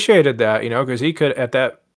really appreciated that, because he could have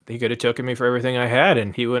taken me for everything I had,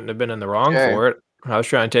 and he wouldn't have been in the wrong for it. I was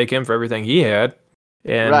trying to take him for everything he had,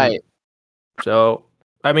 and right. So,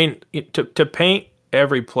 I mean, to paint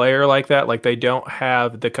every player like that, like they don't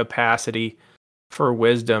have the capacity for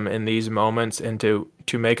wisdom in these moments, and to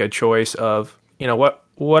make a choice of,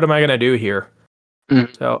 what am I going to do here?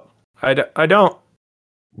 Mm-hmm. So I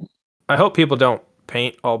hope people don't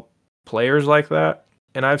paint all players like that.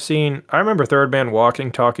 And I remember Third Man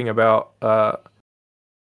Walking talking about a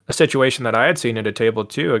situation that I had seen at a table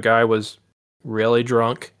too. A guy was really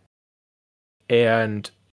drunk,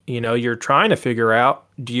 and you're trying to figure out,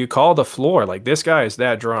 do you call the floor? Like, this guy is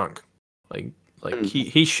that drunk. Like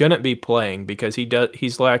he shouldn't be playing, because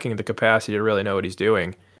he's lacking the capacity to really know what he's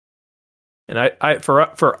doing. And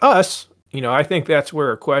for us, I think that's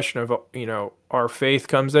where a question of, our faith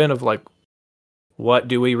comes in, of like, what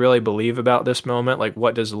do we really believe about this moment? Like,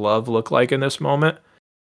 what does love look like in this moment?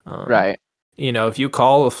 Right. If you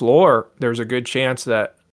call the floor, there's a good chance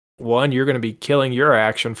that, one, you're going to be killing your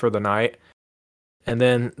action for the night. And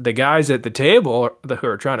then the guys at the table who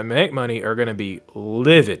are trying to make money are going to be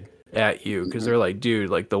livid at you, because they're like,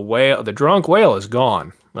 dude, like the drunk whale is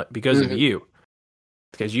gone, like, because of you,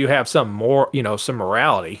 because you have some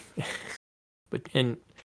morality.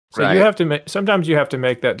 So right. you have to sometimes you have to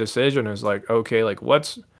make that decision, is like, okay, like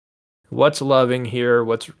what's loving here,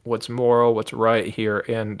 what's moral, what's right here,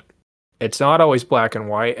 and it's not always black and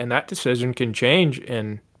white, and that decision can change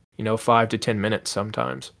in 5 to 10 minutes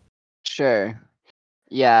sometimes. Sure.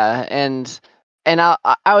 Yeah, and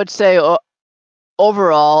I would say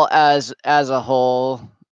overall, as a whole,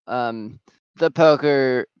 the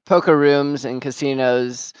poker rooms and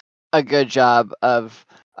casinos a good job of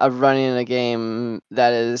running a game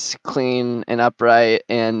that is clean and upright,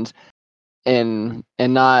 and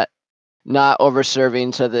not over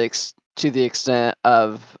serving to the extent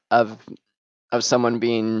of someone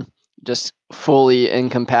being just fully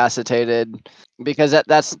incapacitated, because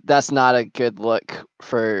that's not a good look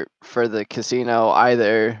for the casino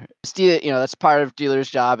either. That's part of dealer's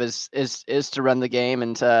job, is to run the game,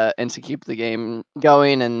 and to keep the game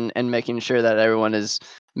going, and making sure that everyone is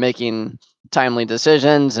making timely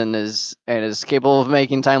decisions, and is capable of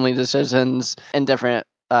making timely decisions. And different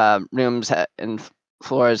rooms and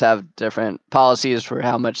floors have different policies for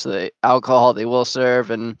how much the alcohol they will serve,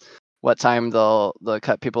 and what time they'll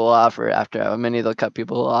cut people off, or after how many they'll cut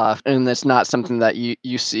people off. And it's not something that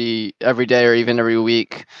you see every day or even every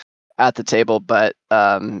week at the table. But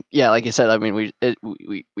yeah, like you said, I mean, we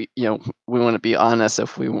we want to be honest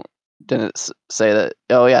if we didn't say that.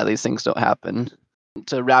 Oh yeah, these things don't happen.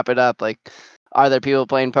 To wrap it up, like, are there people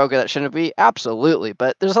playing poker that shouldn't be? Absolutely,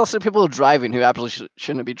 but there's also people driving who absolutely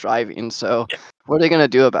shouldn't be driving. So what are they gonna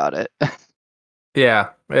do about it? Yeah,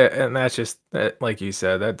 and that's just like you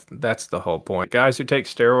said, that's the whole point. Guys who take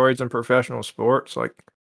steroids in professional sports, like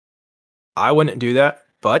I wouldn't do that,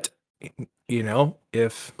 but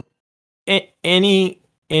if any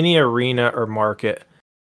arena or market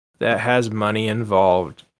that has money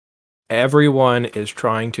involved, everyone is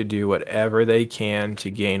trying to do whatever they can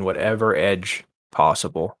to gain whatever edge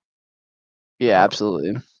possible. Yeah,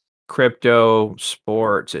 absolutely. Crypto,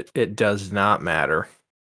 sports, it does not matter.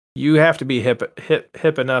 You have to be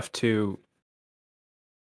hip enough to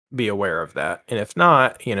be aware of that. And if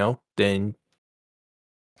not, then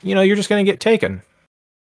you're just going to get taken.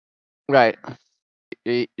 Right.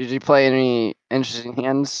 Did you play any interesting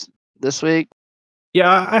hands this week?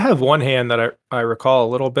 Yeah, I have one hand that I recall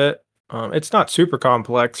a little bit. It's not super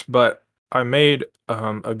complex, but I made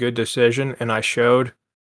a good decision, and I showed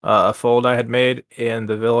a fold I had made, and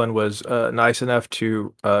the villain was nice enough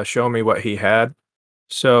to show me what he had.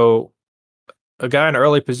 So a guy in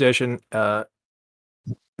early position,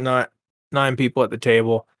 not 9 people at the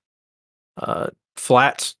table,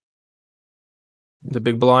 flats the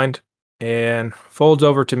big blind, and folds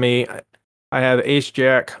over to me. I have ace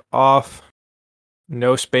jack off,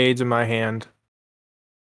 no spades in my hand.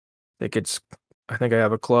 I think I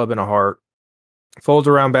have a club and a heart. Folds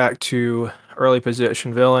around back to early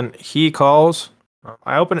position villain. He calls.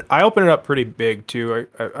 I open it up pretty big too.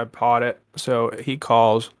 I pot it, so he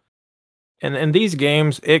calls. And in these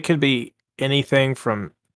games, it could be anything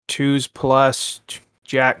from twos plus,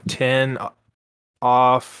 jack 10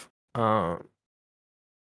 off,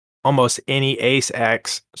 almost any ace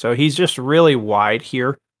X. So he's just really wide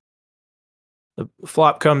here. The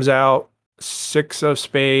flop comes out 6 of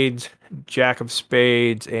spades, jack of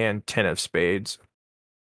spades, and 10 of spades.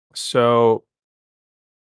 So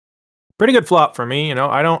pretty good flop for me.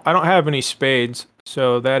 I don't have any spades,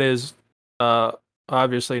 so that is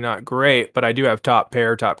obviously not great, but I do have top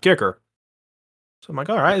pair, top kicker. So I'm like,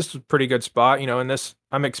 all right, this is a pretty good spot. In this,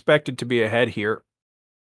 I'm expected to be ahead here.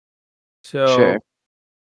 So Sure.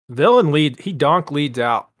 villain he donk leads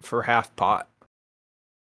out for half pot.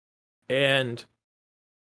 And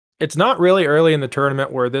it's not really early in the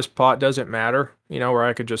tournament where this pot doesn't matter, where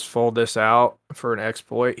I could just fold this out for an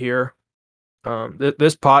exploit here.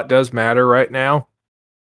 This pot does matter right now.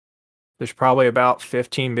 There's probably about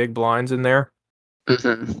 15 big blinds in there.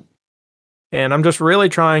 Mm-hmm. And I'm just really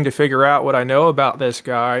trying to figure out what I know about this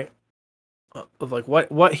guy, of like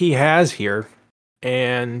what he has here.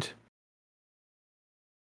 And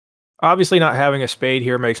obviously not having a spade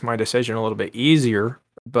here makes my decision a little bit easier,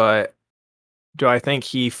 but do I think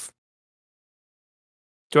he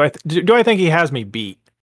has me beat?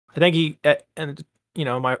 I think he and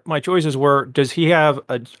my choices were, does he have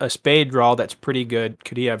a spade draw that's pretty good?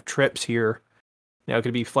 Could he have trips here? Could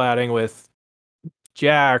he be flatting with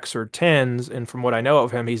jacks or tens? And from what I know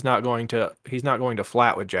of him, he's not going to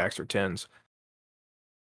flat with jacks or tens.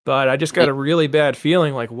 But I just got a really bad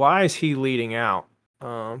feeling, like, why is he leading out?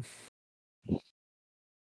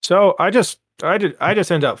 So I just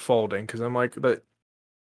end up folding because I'm like,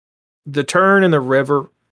 the turn and the river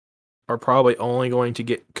are probably only going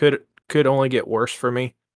to could only get worse for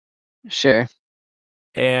me. Sure.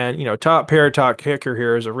 And top pair, top kicker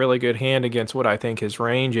here is a really good hand against what I think his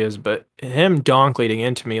range is, but him donk leading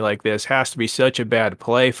into me like this has to be such a bad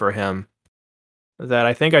play for him that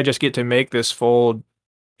I think I just get to make this fold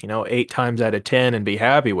 8 times out of 10 and be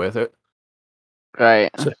happy with it.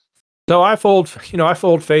 Right. So I fold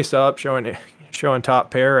face up, showing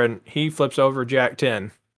top pair, and he flips over jack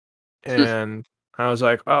 10. And I was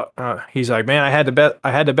like, he's like, man, I had to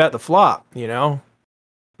bet the flop, I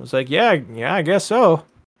was like, yeah, I guess so.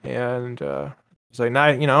 And it's like,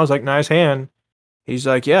 nice, I was like, nice hand. He's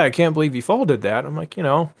like, yeah, I can't believe you folded that. I'm like,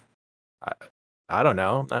 I don't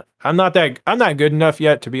know. I'm not good enough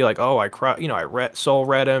yet to be like, oh, I soul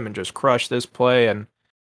read him and just crush this play, and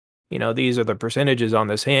these are the percentages on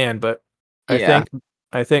this hand. But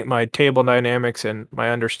I think my table dynamics and my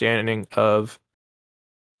understanding of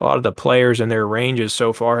a lot of the players and their ranges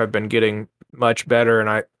so far have been getting much better. And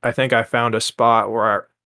I think I found a spot where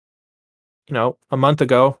a month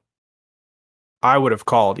ago, I would have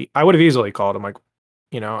easily called him. Like,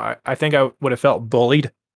 I think I would have felt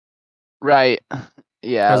bullied. Right.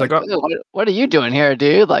 Yeah. I was like, what are you doing here,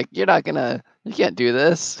 dude? Like, you can't do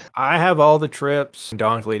this. I have all the trips,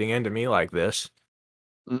 donk leading into me like this.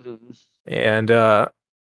 Mm-hmm. And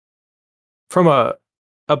from a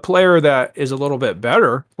player that is a little bit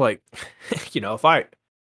better, like, if I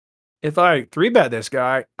 3-bet this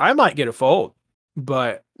guy, I might get a fold.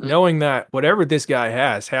 But knowing that whatever this guy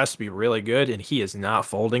has to be really good, and he is not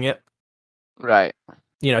folding it. Right.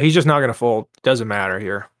 He's just not going to fold. Doesn't matter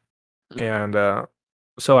here. And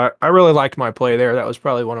so I really liked my play there. That was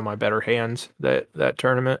probably one of my better hands that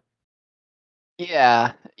tournament.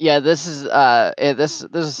 Yeah. This is this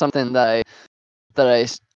is something that I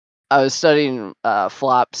was studying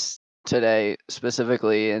flops today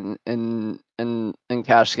specifically in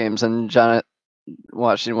cash games, and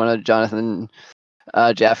watching one of Jonathan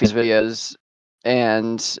Jaffe's videos,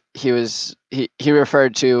 and he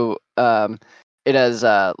referred to it as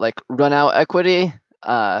like run out equity,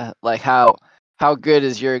 like how good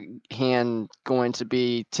is your hand going to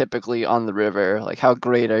be typically on the river? Like how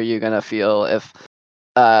great are you gonna feel if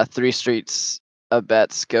 3 streets of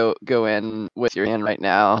bets go in with your hand right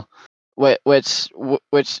now? Which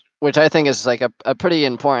I think is like a pretty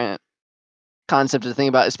important concept to think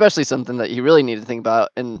about, especially something that you really need to think about.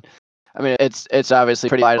 And I mean, it's obviously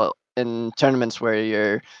pretty vital in tournaments where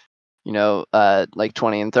you're, like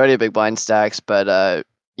 20 and 30 big blind stacks, but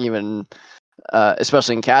even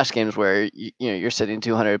especially in cash games where you're sitting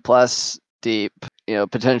 200 plus deep,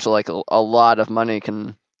 potential like a lot of money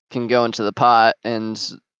can go into the pot, and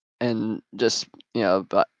just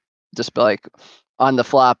just be like on the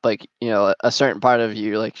flop, like a certain part of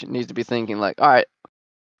you like needs to be thinking like, all right,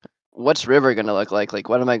 what's river gonna look like? Like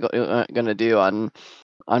what am I gonna do on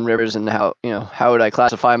rivers, and how would I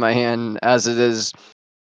classify my hand as it is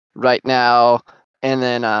right now? And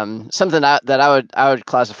then something that I would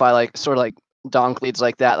classify like sort of like donk leads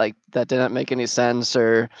like that didn't make any sense,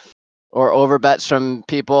 or over bets from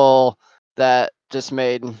people that just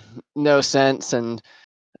made no sense. And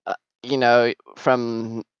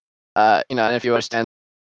from and if you understand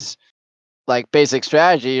like basic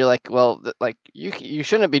strategy, you're like, well, like you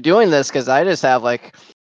shouldn't be doing this because I just have like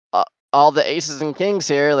all the aces and kings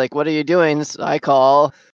here. Like, what are you doing? So I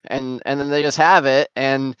call, and then they just have it,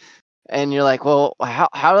 and you're like, well,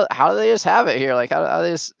 how do they just have it here? Like, how do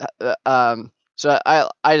they just so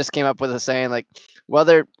I just came up with a saying like, well,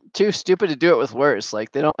 they're too stupid to do it with worse.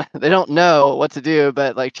 Like they don't know what to do,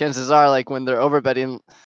 but like chances are like when they're overbetting,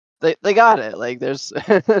 they got it. Like there's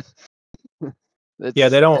they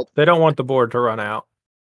don't want the board to run out.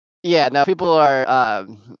 Yeah, no, people are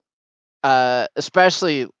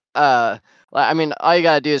especially I mean, all you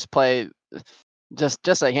gotta do is play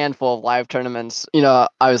just a handful of live tournaments. I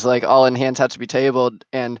was like, all in hands have to be tabled,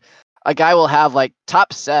 and a guy will have like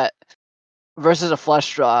top set versus a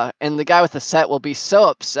flush draw, and the guy with the set will be so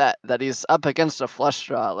upset that he's up against a flush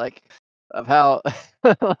draw, like of how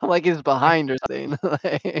like he's behind or something.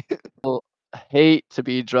 Like, people hate to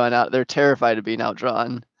be drawn out. They're terrified of being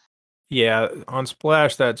outdrawn. Yeah, on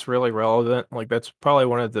Splash, that's really relevant. Like that's probably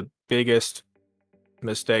one of the biggest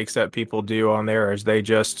mistakes that people do on there is they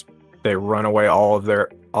run away all of their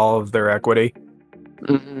equity.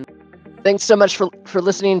 Mm-hmm. Thanks so much for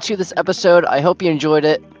listening to this episode. I hope you enjoyed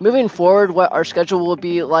it. Moving forward, what our schedule will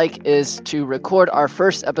be like is to record our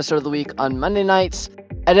first episode of the week on Monday nights,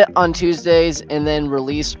 edit on Tuesdays, and then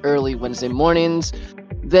release early Wednesday mornings.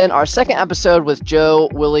 Then our second episode with Joe,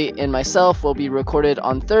 Willy, and myself will be recorded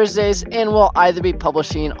on Thursdays, and will either be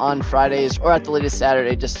publishing on Fridays or at the latest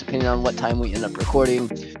Saturday, just depending on what time we end up recording.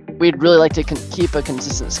 We'd really like to keep a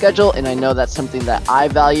consistent schedule, and I know that's something that I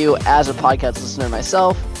value as a podcast listener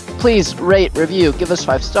myself. Please rate, review, give us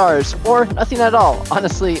 5 stars, or nothing at all.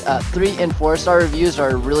 Honestly, 3 and 4-star reviews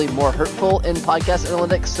are really more hurtful in podcast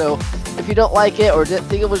analytics, so if you don't like it or didn't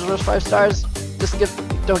think it was worth 5 stars, just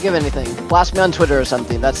don't give anything. Blast me on Twitter or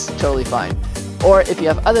something. That's totally fine. Or if you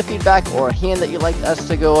have other feedback or a hand that you'd like us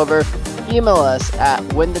to go over, email us at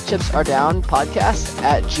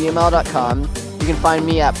whenthechipsaredownpodcast@gmail.com. You can find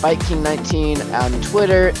me at BiteKing19 on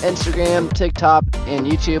Twitter, Instagram, TikTok, and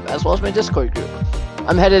YouTube, as well as my Discord group.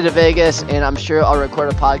 I'm headed to Vegas, and I'm sure I'll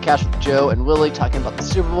record a podcast with Joe and Willy talking about the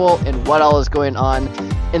Super Bowl and what all is going on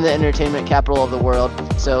in the entertainment capital of the world.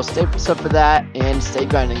 So stay up for that, and stay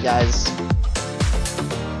grinding, guys.